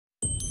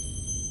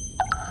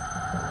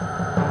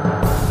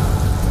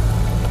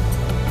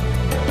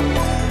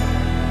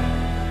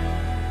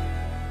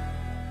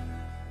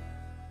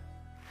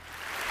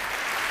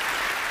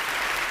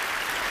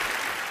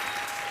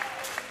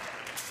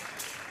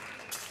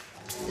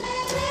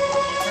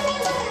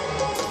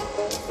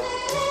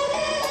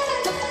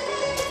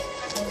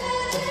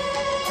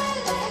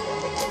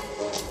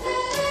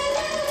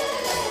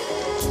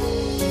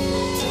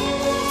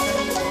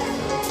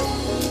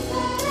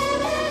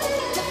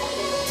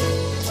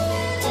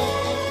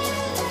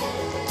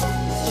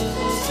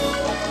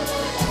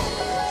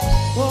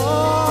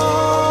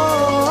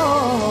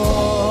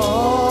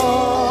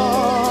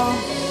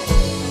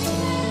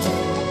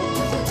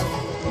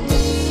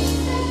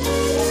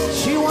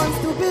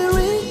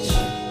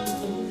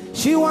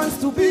She wants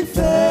to be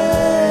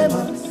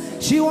famous.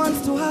 She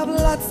wants to have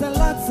lots and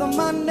lots of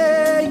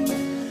money.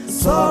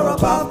 Soar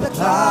above the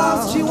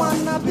clouds. She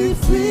wanna be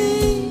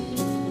free,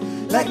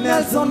 like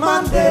Nelson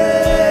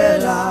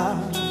Mandela.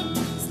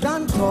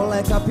 Stand tall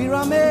like a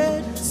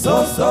pyramid.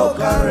 So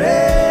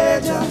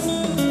courageous.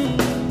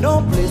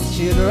 No place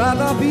she'd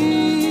rather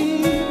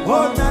be.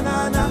 Oh na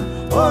na na,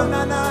 oh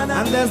na na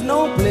na. And there's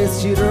no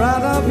place she'd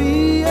rather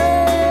be.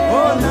 Yeah.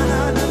 Oh na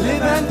na na.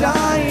 Live and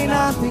die in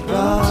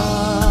Africa.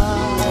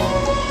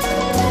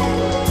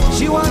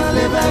 She wanna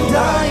live and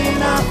die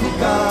in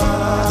Africa.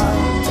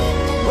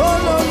 Oh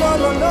no no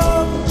no no.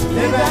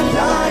 Live and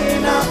die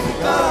in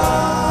Africa.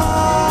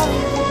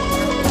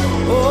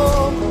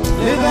 Oh,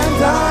 live and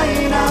die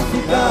in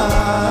Africa.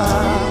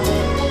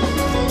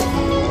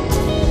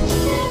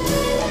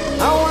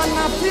 I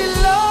wanna feel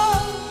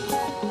love.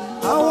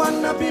 I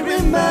wanna be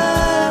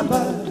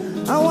remembered.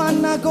 I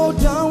wanna go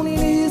down in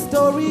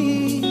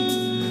history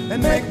and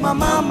make my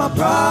mama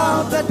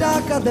proud. The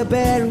darker the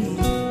berry,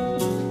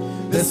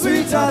 the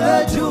sweeter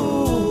the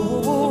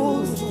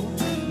juice.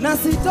 Na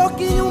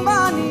sitoki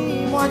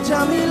nyumbani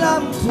mwacha mila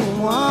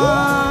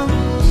mtumwa.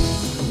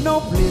 No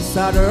place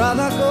I'd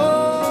rather go.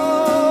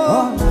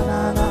 Oh na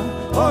na na,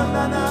 oh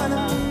na na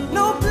na.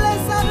 No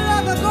place I'd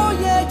rather go,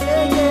 yeah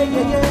yeah yeah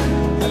yeah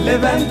yeah. I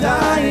live and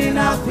die in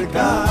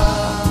Africa.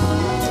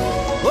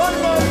 Oh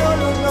no no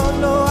no no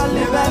no, I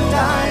live and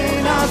die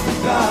in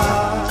Africa.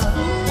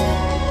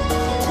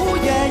 Oh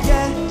yeah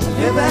yeah,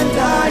 live and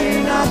die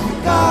in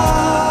Africa.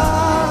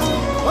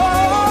 Oh,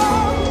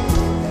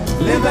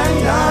 live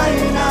and die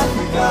in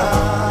Africa.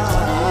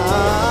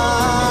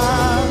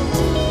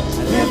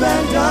 Live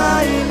and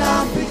die in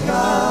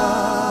Africa.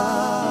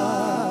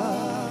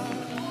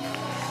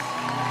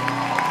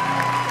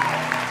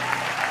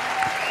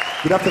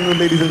 Good afternoon,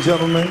 ladies and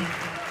gentlemen.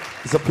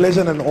 It's a pleasure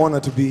and an honor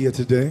to be here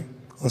today.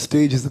 On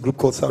stage is a group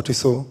called Sauti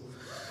Sol.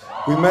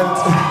 We met,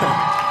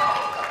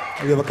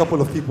 we have a couple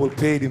of people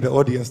paid in the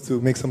audience to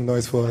make some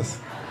noise for us.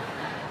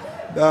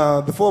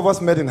 The four of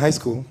us met in high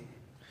school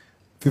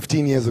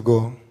 15 years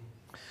ago.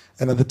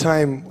 And at the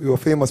time, we were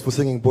famous for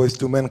singing Boys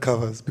to Men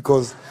covers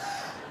because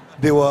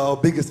they were our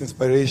biggest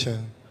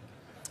inspiration.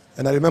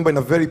 And I remember in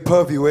a very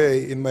pervy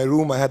way, in my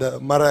room, I had a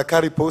Mariah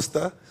Carey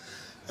poster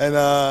and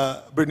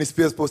a Britney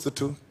Spears poster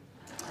too.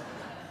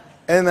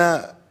 And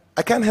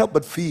I can't help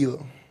but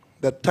feel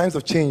that times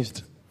have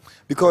changed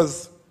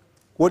because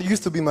what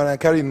used to be Mariah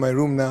Carey in my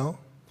room now,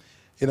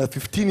 in a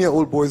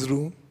 15-year-old boy's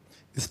room,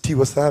 is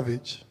Tiwa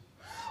Savage.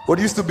 What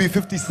used to be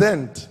 50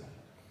 Cent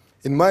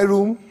in my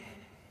room,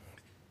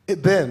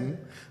 then,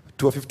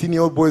 to a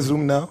 15-year-old boy's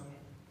room now,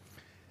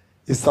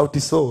 is Sauti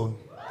Sol.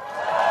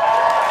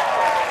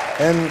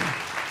 And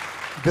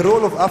the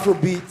role of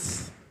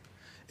Afrobeats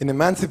in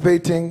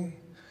emancipating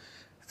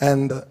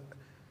and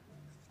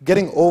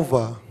getting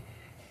over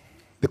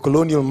the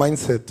colonial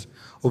mindset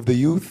of the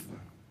youth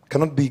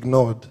cannot be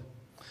ignored.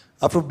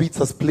 Afrobeats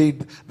has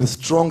played the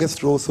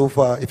strongest role so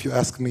far, if you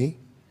ask me,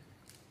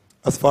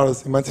 as far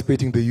as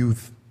emancipating the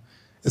youth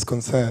is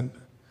concerned.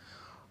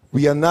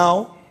 We are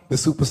now the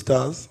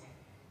superstars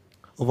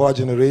of our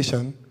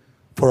generation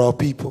for our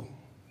people.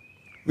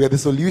 We are the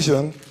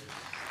solution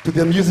to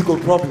their musical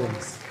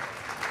problems.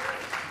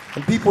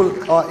 And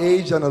people our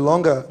age are no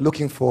longer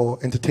looking for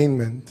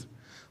entertainment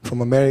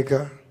from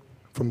America,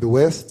 from the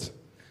West.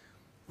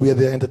 We are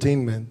their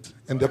entertainment,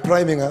 and they're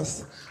priming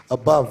us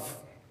above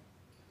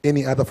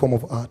any other form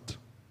of art.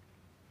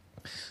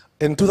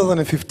 In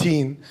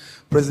 2015,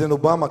 President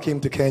Obama came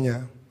to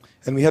Kenya,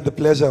 and we had the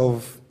pleasure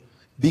of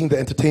being the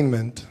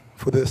entertainment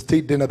for the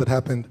state dinner that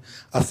happened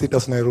at State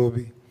House,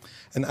 Nairobi.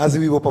 And as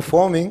we were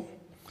performing,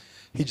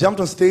 he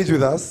jumped on stage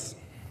with us,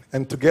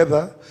 and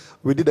together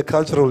we did a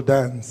cultural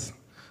dance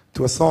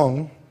to a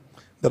song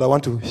that I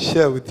want to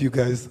share with you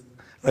guys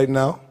right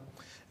now.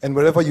 And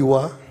wherever you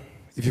are,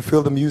 if you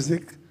feel the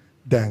music,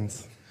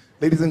 dance.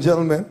 Ladies and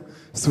gentlemen,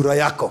 Sura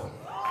Yako.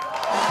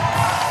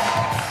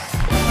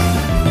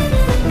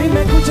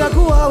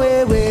 Nimekuchagua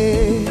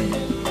wewe,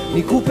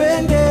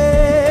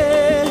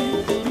 nikupende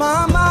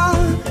mama,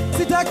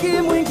 sitaki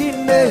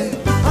mwingine,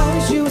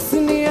 aishi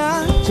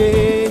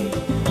usiniache,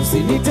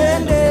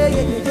 usinitende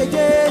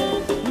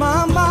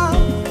mama,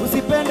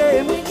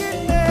 usipende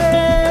mwingine.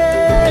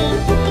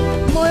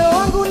 Moyo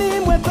wangu ni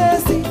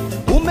mwepesi,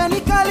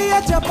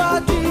 umenikalia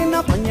chapati,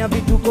 nafanya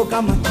vituko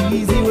kama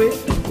chizi we,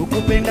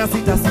 ukupenda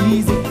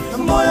sitasizi.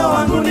 Moyo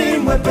wangu ni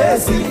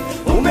mwepesi,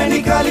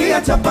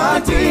 umenikalia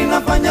chapati,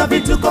 nafanya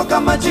vituko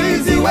kama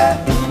chizi we,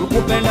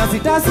 ukupenda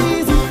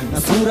sitasizi.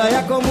 Na sura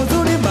yako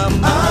mzuri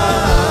mama,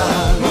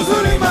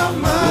 mzuri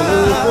mama,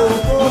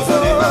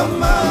 mzuri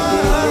mama,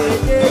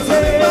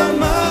 mzuri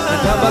mama,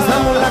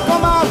 tabasamu lako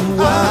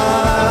maua.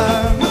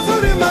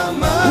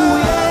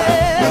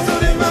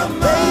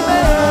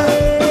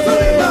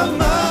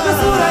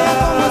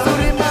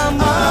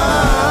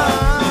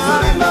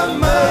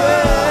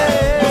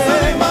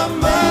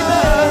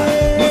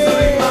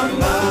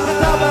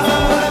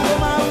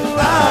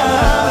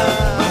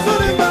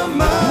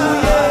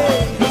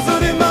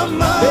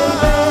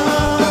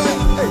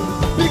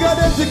 Bigger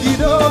than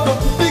kidogo,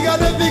 piga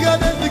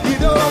dance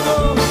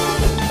kidogo.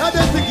 A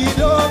dance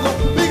kidogo,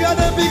 piga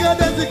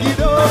dance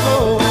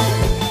kidogo.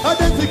 A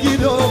dance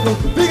kidogo,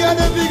 piga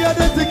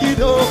dance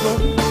kidogo.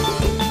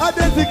 A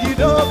dance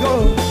kidogo.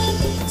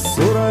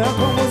 Sura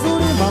yako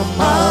mzuri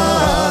mama,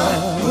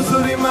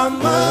 mzuri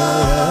mama,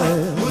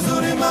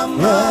 mzuri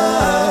mama,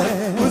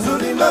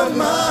 mzuri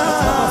mama.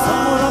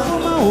 Tabasamu lako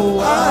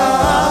maua,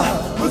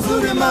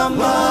 mzuri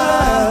mama,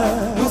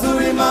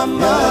 mzuri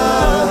mama,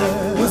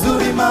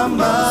 mzuri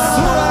mama.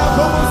 Sura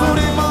yako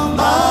mzuri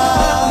mama,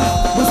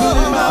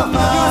 mzuri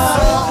mama,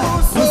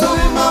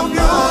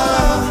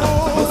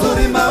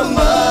 mzuri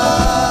mama,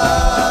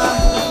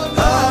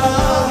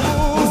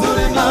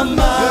 mzuri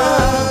mama,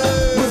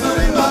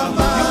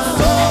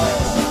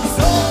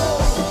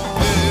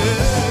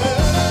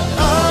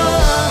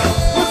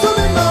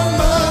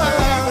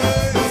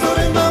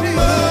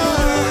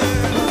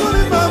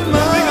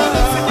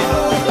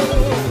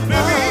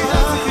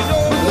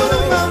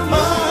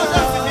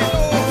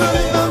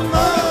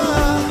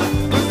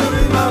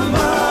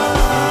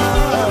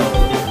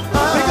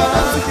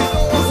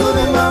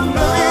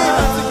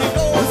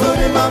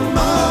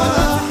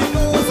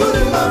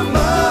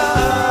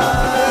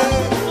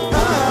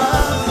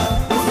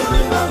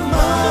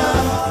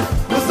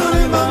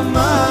 mzuri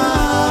mama.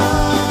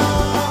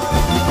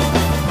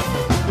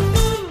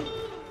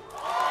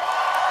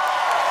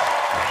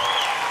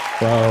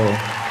 Wow.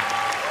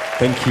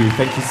 Thank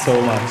you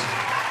so much.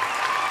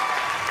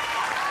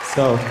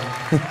 So,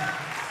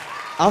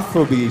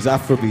 Afrobeat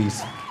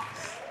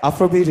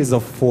is a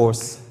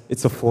force.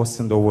 It's a force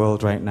in the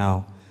world right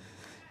now.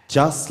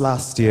 Just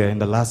last year, in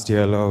the last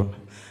year alone,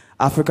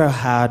 Africa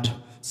had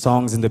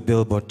songs in the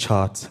Billboard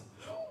charts.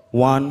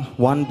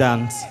 One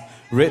Dance,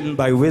 written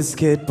by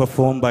Wizkid,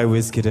 performed by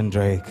Wizkid and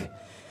Drake.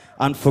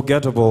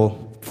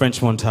 Unforgettable,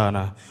 French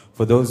Montana.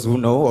 For those who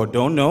know or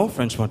don't know,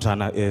 French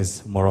Montana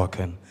is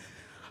Moroccan.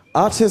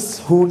 Artists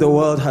who the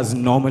world has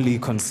normally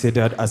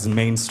considered as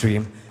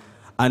mainstream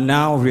are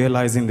now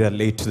realizing they're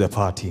late to the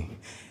party.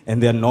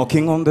 And they're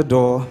knocking on the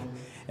door,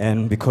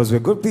 and because we're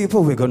good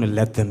people, we're going to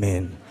let them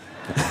in.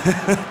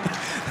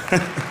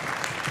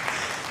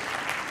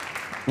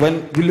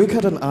 When we look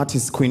at an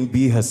artist, Queen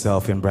Bee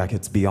herself, in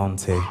brackets,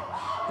 Beyoncé.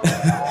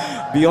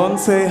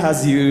 Beyoncé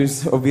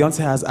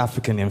has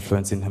African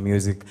influence in her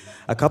music.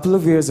 A couple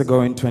of years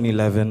ago in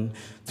 2011,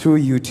 through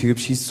YouTube,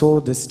 she saw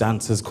these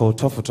dancers called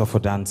Tofo Tofo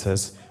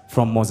dancers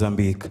from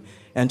Mozambique.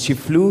 And she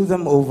flew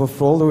them over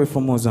all the way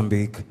from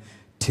Mozambique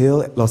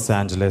till Los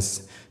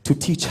Angeles to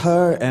teach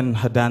her and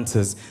her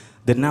dancers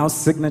the now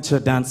signature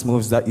dance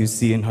moves that you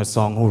see in her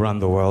song, Who Run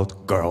the World,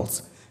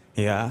 Girls.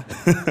 Yeah?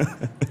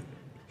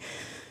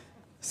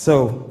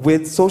 So,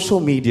 with social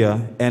media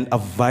and a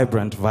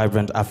vibrant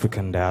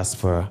African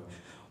diaspora,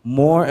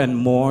 more and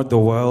more the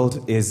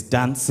world is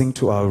dancing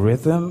to our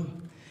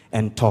rhythm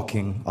and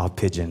talking our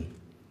pidgin.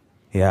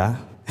 Yeah?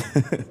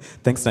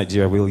 Thanks,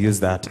 Nigeria. We'll use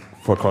that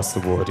for across the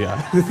board,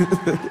 yeah.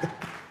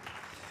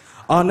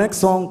 Our next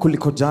song,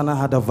 Kuliko Jana,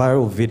 had a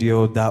viral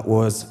video that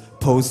was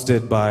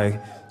posted by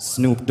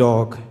Snoop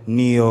Dogg,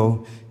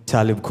 Neo,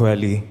 Talib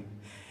Kweli.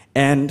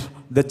 And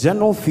the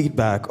general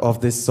feedback of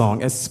this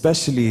song,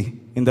 especially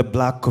in the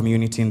black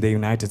community in the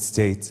United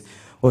States,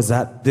 was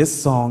that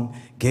this song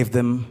gave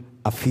them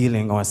a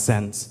feeling or a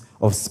sense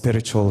of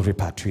spiritual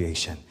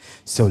repatriation.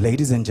 So,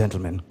 ladies and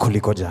gentlemen,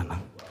 Kuliko Jana.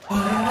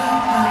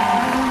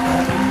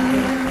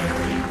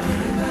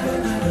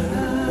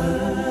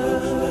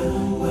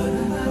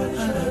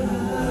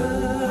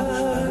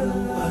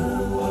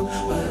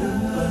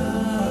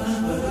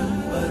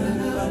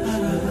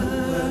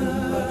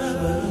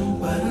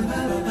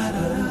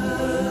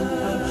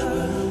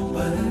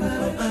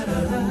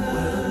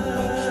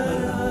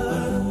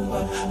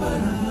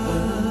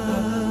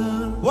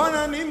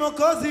 Bwana ni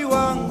mwokozi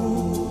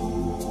wangu,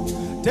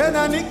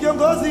 tena ni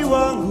kiongozi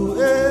wangu,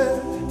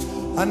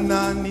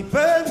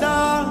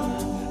 ananipenda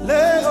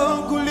leo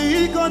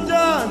kuliko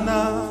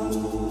jana.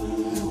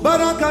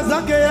 Baraka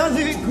zake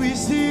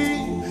hazikwishi,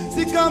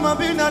 si kama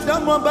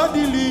binadamu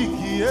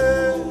abadiliki,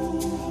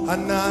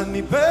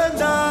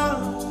 ananipenda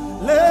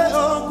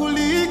leo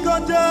kuliko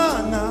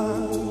jana,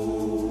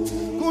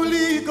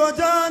 kuliko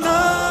jana,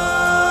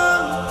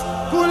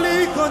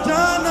 kuliko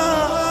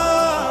jana.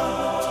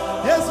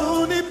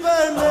 Yesu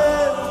nipende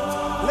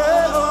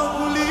leo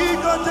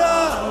kuliko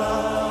jana,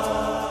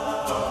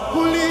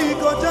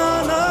 kuliko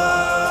jana,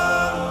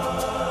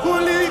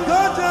 kuliko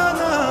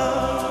jana.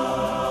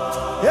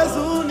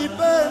 Yesu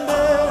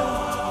nipende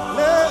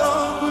leo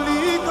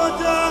kuliko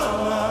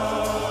jana.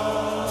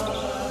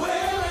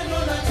 Wewe ndo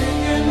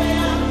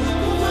nategemea,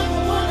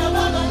 kumwona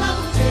Baba na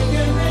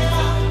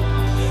kutegemea,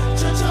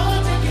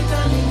 chochote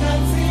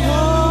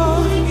kitanikatia.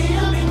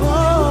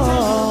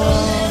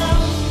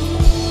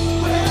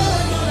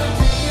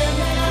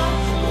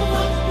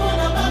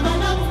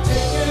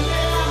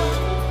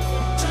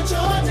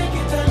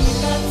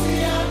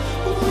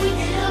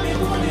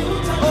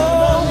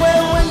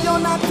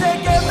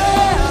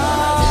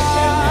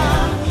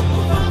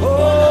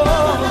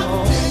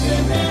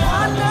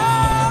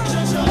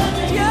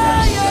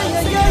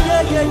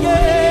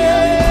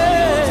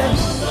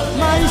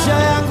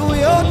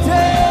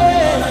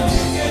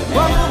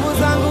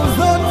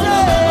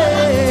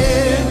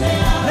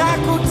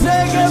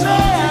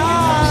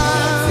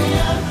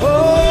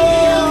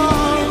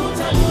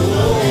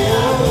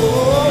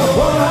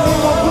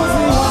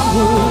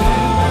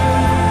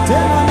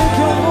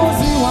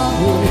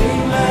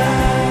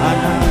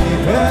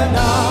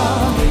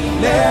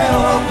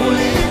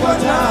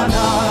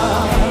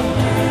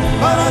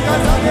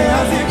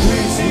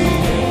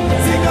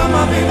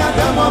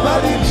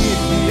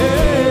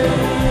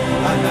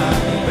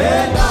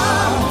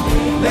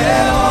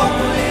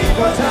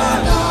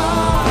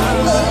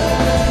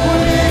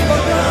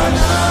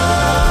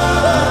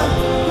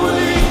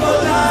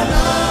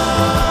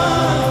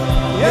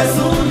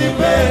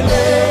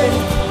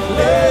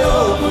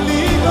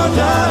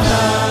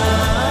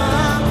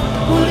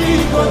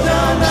 kuliko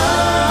jana,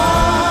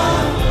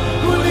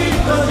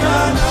 kuliko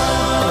jana.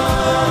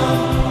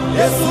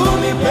 Yesu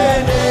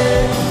nipende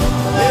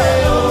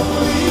leo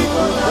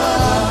kuliko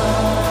jana.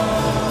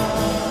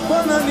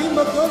 Bwana ni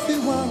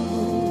mwokozi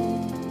wangu,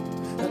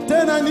 na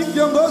tena ni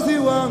kiongozi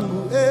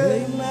wangu,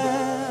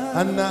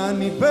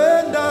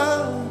 ananipenda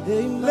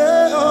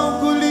leo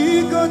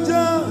kuliko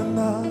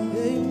jana.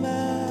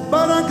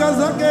 Baraka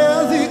zake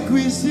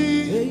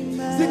hazikwishi,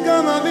 si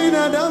kama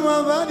binadamu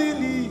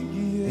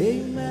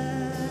abadiliki.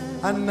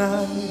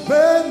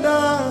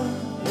 Ananipenda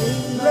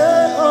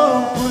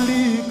leo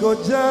kuliko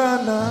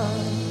jana.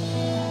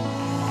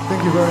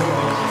 Thank you very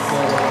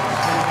much.